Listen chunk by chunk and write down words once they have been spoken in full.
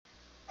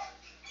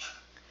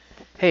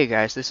Hey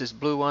guys, this is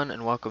Blue One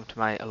and welcome to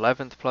my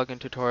 11th plugin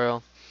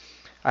tutorial.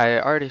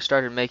 I already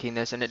started making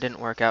this and it didn't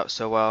work out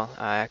so well.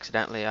 I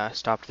accidentally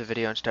stopped the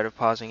video instead of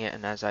pausing it,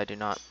 and as I do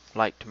not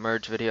like to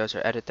merge videos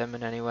or edit them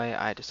in any way,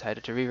 I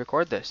decided to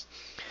re-record this.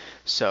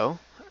 So,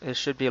 this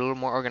should be a little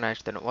more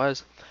organized than it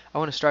was. I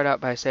want to start out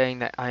by saying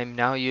that I'm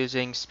now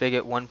using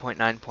Spigot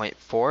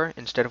 1.9.4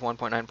 instead of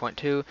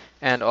 1.9.2,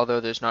 and although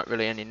there's not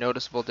really any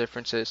noticeable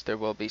differences, there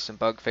will be some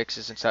bug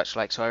fixes and such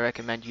like, so I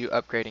recommend you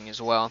upgrading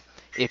as well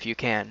if you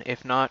can.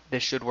 If not,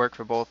 this should work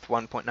for both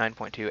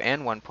 1.9.2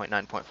 and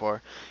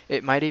 1.9.4.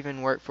 It might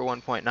even work for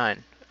 1.9.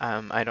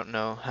 I don't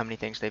know how many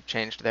things they've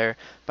changed there,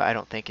 but I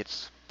don't think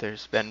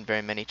there's been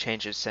very many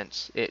changes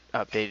since it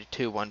updated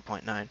to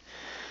 1.9.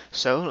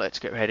 So let's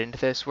get right into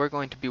this. We're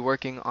going to be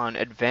working on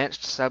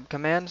advanced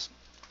subcommands.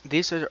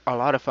 These are a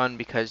lot of fun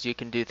because you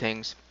can do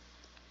things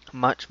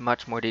much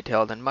more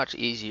detailed and much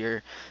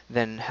easier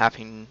than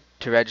having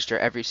to register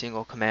every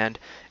single command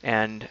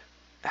and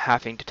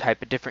having to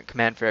type a different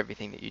command for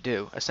everything that you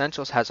do.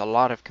 Essentials has a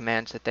lot of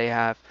commands that they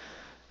have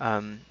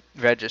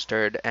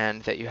registered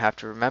and that you have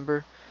to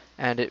remember,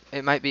 and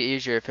it might be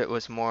easier if it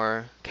was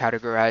more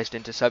categorized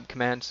into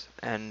subcommands,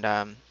 and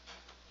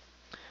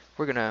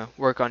we're going to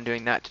work on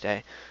doing that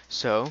today.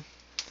 So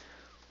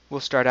we'll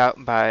start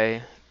out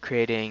by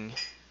creating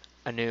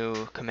a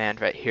new command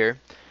right here.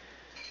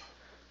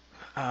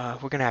 We're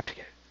going to have to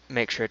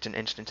make sure it's an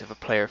instance of a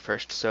player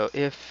first. So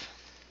if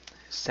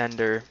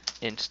sender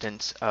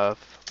instance of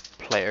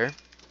player,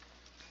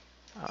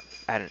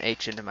 add an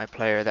H into my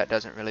player, that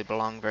doesn't really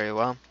belong very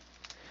well.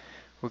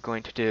 We're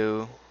going to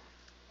do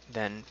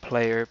then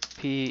player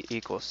p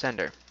equals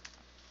sender.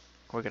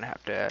 We're going to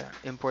have to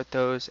import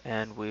those,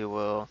 and we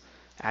will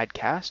add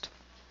cast.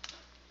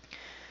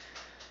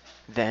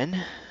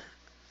 Then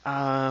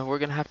we're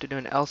going to have to do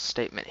an else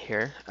statement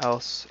here.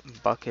 Else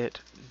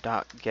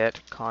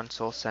bucket.get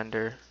console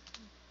sender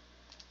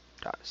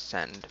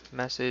send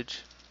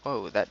message.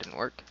 Whoa, that didn't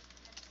work.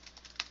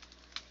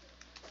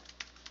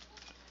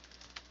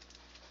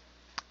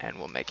 And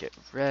we'll make it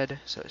red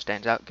so it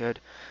stands out good.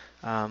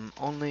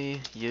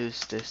 Only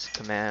use this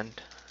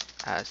command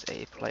as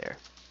a player.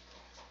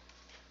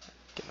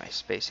 Get my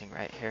spacing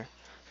right here.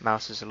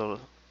 Mouse is a little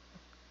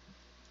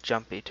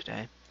jumpy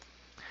today.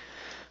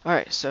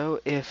 Alright, so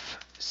if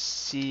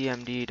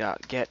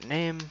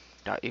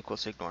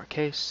cmd.getName.equals ignore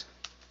case,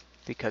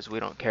 because we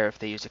don't care if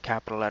they use a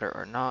capital letter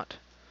or not.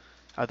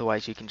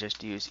 Otherwise, you can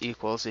just use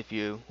equals if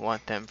you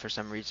want them for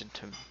some reason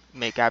to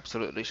make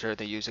absolutely sure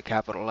they use a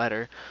capital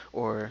letter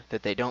or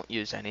that they don't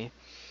use any.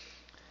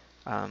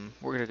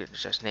 We're going to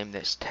just name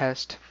this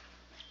test.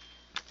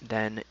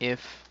 Then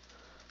if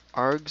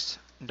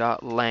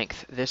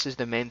args.length, this is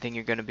the main thing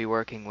you're going to be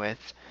working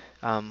with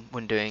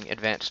when doing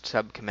advanced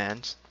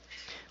subcommands.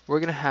 We're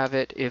going to have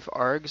it if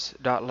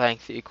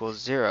args.length equals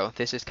 0.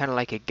 This is kind of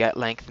like a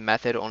getLength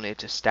method, only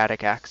it's a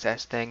static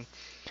access thing.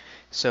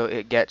 So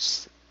it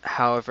gets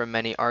however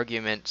many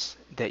arguments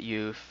that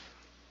you've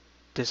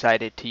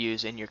decided to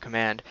use in your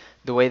command.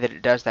 The way that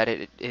it does that,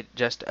 it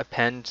just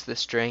appends the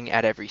string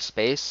at every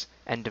space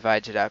and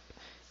divides it up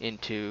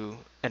into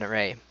an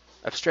array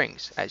of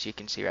strings, as you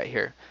can see right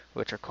here,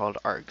 which are called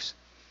args.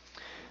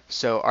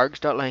 So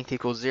args.length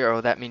equals 0,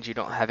 that means you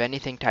don't have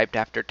anything typed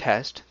after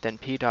test. Then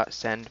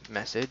p.send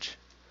message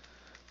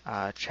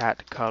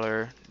chat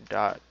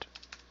color.aqua,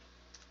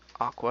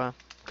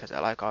 because I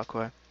like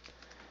aqua,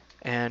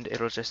 and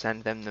it'll just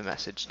send them the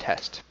message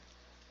test.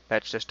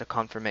 That's just a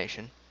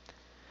confirmation.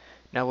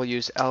 Now we'll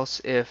use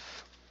else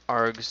if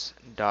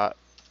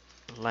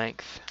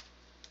args.length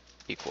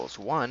equals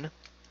 1.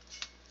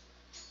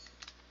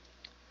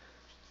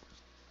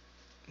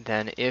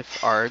 Then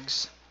if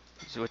args,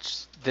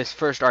 which this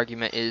first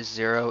argument is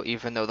 0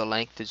 even though the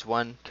length is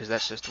 1, because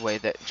that's just the way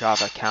that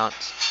Java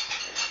counts.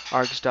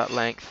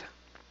 Args.length,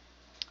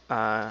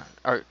 or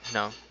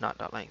no,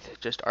 not .length,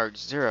 just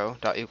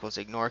args0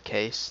 ignore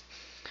case.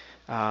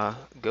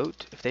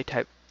 Goat, if they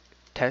type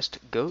test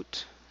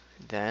goat,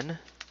 then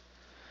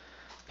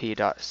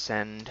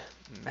p.send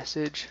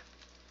message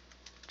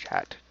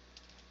chat.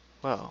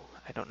 Whoa,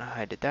 I don't know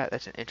how I did that.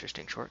 That's an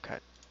interesting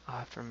shortcut. I'll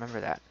have to remember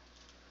that.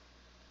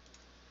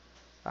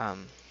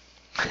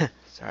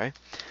 Sorry.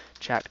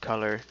 Chat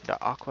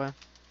color.aqua.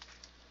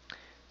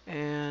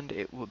 And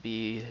it will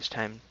be this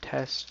time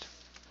test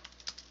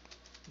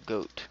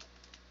goat.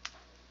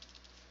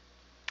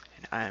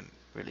 And I'm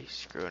really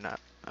screwing up.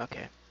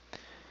 Okay.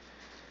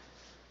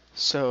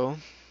 So,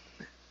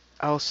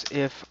 else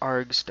if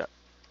args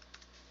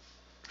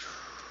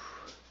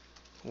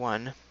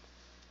 1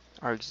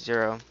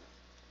 args0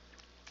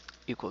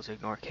 equals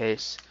ignore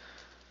case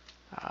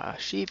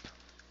sheep,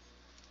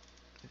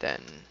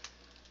 then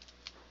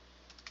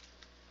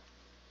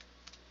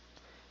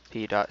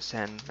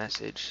p.send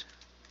message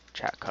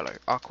chat color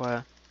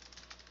aqua,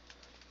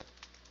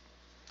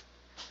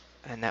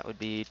 and that would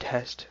be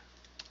test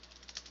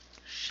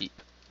sheep.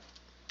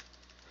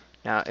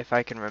 Now if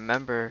I can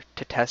remember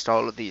to test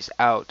all of these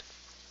out,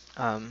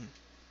 I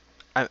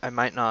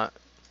might not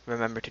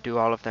remember to do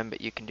all of them,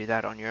 but you can do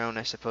that on your own,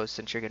 I suppose,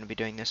 since you're going to be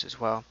doing this as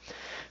well.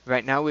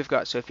 Right now we've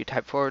got, so if you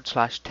type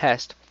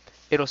 /test,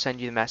 it'll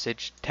send you the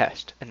message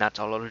test, and that's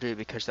all it'll do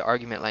because the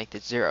argument length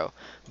is 0.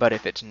 But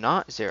if it's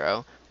not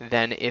 0,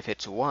 then if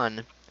it's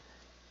 1,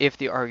 if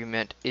the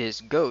argument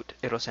is goat,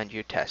 it'll send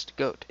you test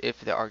goat. If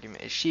the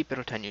argument is sheep,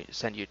 it'll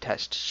send you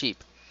test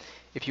sheep.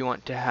 If you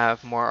want to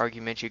have more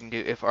arguments, you can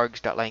do if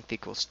args.length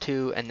equals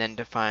 2, and then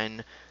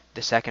define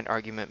the second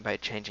argument by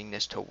changing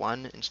this to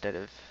 1 instead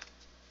of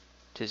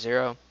to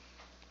 0.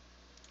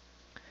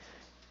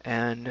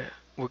 And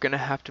we're going to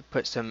have to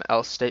put some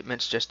else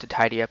statements just to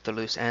tidy up the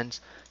loose ends.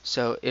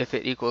 So if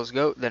it equals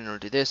goat, then it'll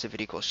do this. If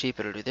it equals sheep,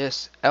 it'll do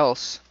this.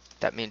 Else,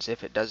 that means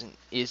if it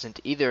isn't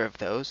either of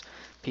those,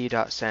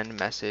 p.send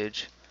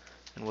message,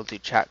 and we'll do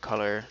chat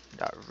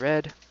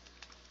color.red,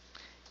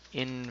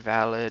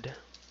 invalid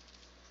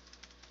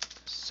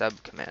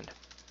subcommand,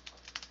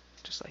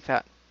 just like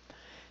that.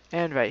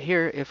 And right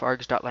here, if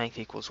args.length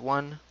equals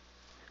 1,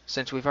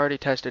 since we've already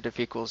tested if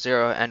equals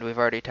 0 and we've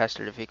already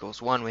tested if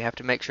equals 1, we have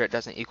to make sure it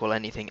doesn't equal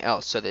anything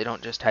else, so they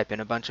don't just type in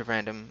a bunch of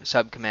random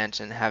subcommands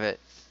and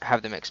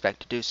have them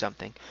expect to do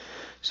something.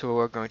 So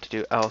we're going to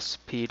do else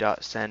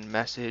p.send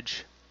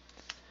message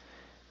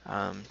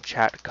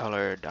chat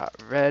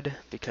color.red,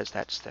 because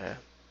that's the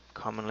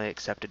commonly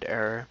accepted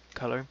error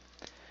color.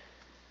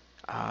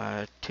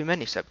 Too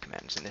many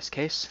subcommands in this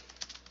case.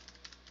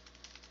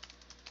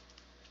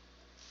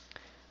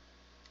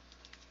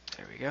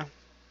 There we go.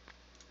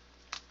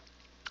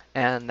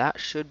 And that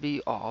should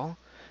be all.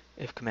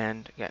 If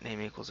command get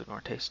name equals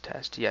ignore taste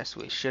test. Yes,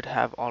 we should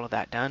have all of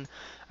that done.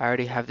 I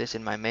already have this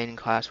in my main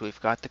class. We've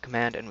got the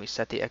command and we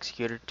set the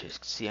executor to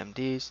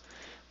CMDs.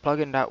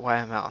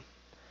 Plugin.yml.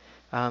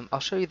 I'll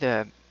show you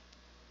the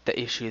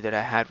issue that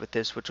I had with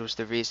this, which was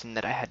the reason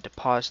that I had to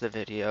pause the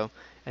video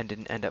and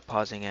didn't end up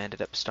pausing. I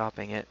ended up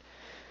stopping it.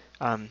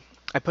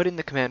 I put in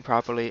the command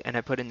properly, and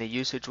I put in the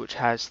usage, which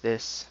has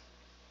this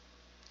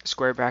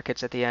square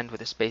brackets at the end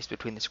with a space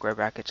between the square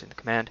brackets and the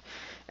command,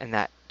 and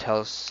that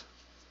tells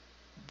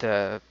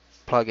the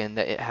plugin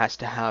that it has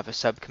to have a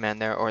subcommand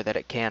there, or that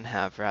it can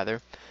have,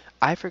 rather.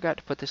 I forgot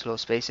to put this little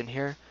space in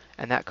here,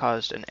 and that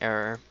caused an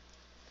error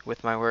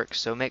with my work,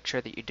 so make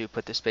sure that you do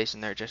put the space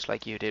in there just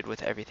like you did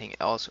with everything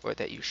else, or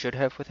that you should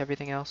have with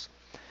everything else.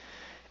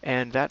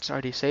 And that's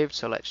already saved,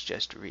 so let's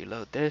just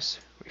reload this,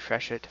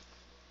 refresh it,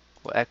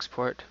 we'll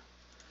export,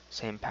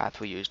 same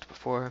path we used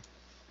before.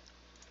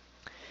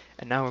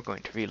 And now we're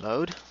going to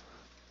reload.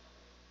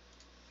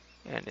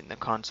 And in the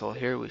console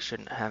here, we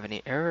shouldn't have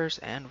any errors,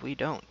 and we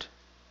don't.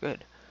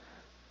 Good.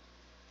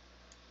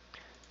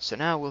 So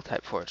now we'll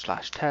type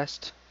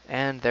 /test,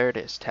 and there it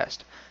is,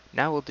 test.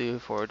 Now we'll do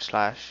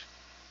 /help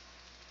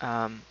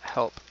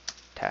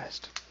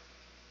test.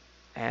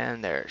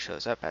 And there it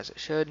shows up as it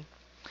should.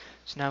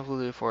 So now we'll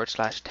do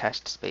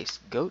 /test space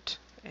goat,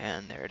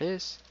 and there it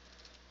is,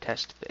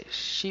 test space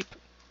sheep.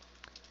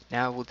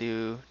 Now we'll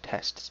do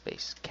test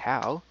space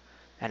cow.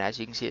 And as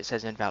you can see, it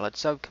says invalid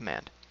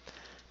subcommand.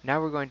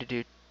 Now we're going to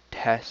do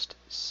test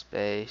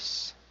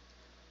space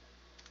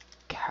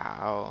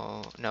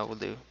cow. No, we'll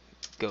do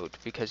goat,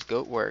 because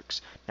goat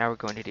works. Now we're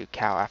going to do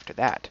cow after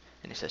that.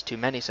 And it says too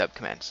many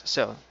subcommands.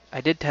 So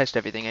I did test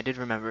everything. I did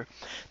remember.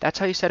 That's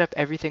how you set up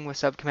everything with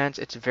subcommands.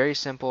 It's very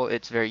simple.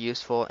 It's very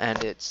useful,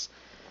 and it's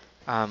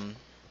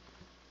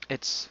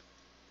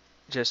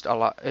just a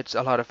lot. It's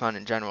a lot of fun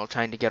in general,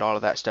 trying to get all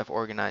of that stuff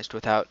organized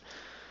without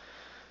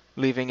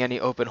leaving any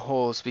open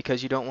holes,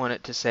 because you don't want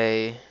it to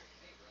say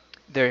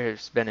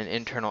there's been an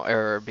internal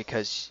error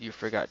because you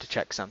forgot to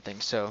check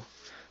something. So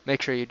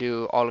make sure you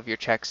do all of your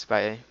checks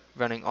by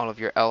running all of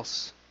your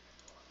else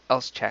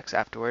checks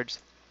afterwards.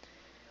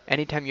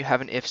 Anytime you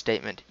have an if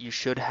statement, you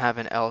should have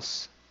an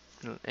else,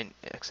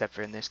 except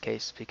for in this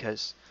case,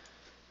 because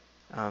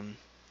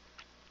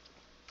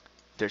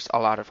there's a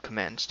lot of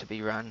commands to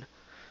be run.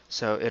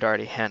 So it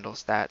already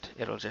handles that.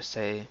 It'll just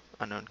say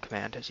unknown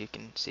command, as you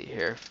can see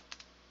here.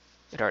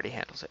 It already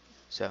handles it.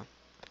 So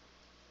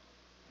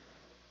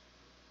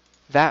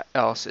that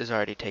else is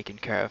already taken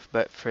care of,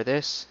 but for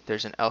this,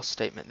 there's an else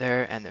statement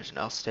there, and there's an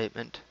else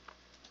statement.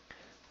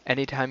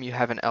 Anytime you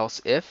have an else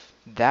if,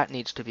 that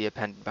needs to be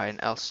appended by an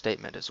else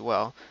statement as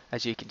well.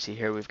 As you can see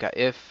here, we've got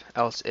if,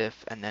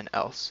 and then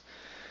else.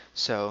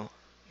 So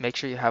make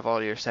sure you have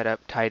all your setup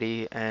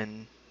tidy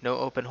and no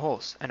open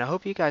holes. And I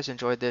hope you guys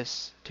enjoyed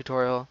this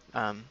tutorial.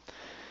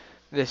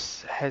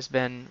 This has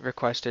been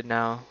requested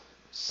now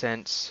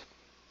since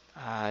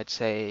I'd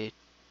say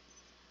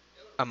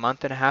a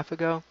month and a half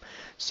ago,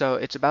 so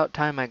it's about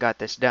time I got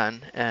this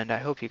done, and I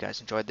hope you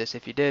guys enjoyed this.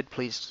 If you did,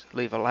 please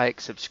leave a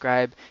like,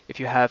 subscribe. If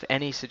you have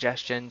any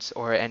suggestions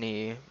or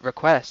any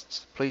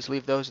requests, please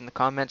leave those in the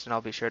comments, and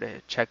I'll be sure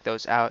to check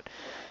those out.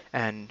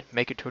 and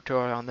make a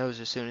tutorial on those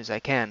as soon as I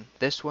can.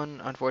 This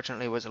one,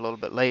 unfortunately, was a little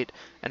bit late,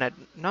 and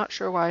I'm not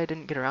sure why I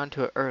didn't get around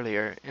to it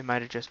earlier. It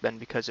might have just been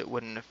because it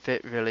wouldn't have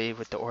fit really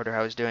with the order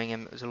I was doing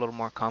them. It was a little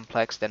more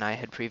complex than I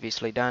had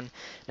previously done,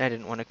 and I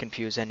didn't want to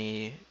confuse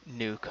any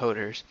new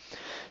coders.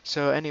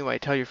 So anyway,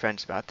 tell your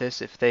friends about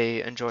this if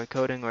they enjoy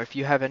coding, or if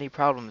you have any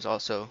problems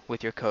also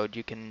with your code,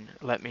 you can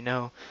let me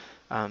know.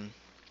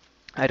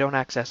 I don't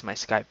access my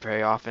Skype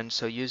very often,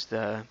 so use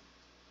the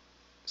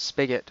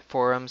Spigot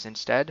forums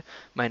instead.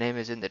 My name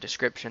is in the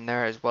description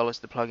there, as well as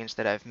the plugins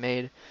that I've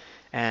made,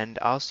 and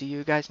I'll see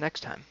you guys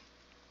next time.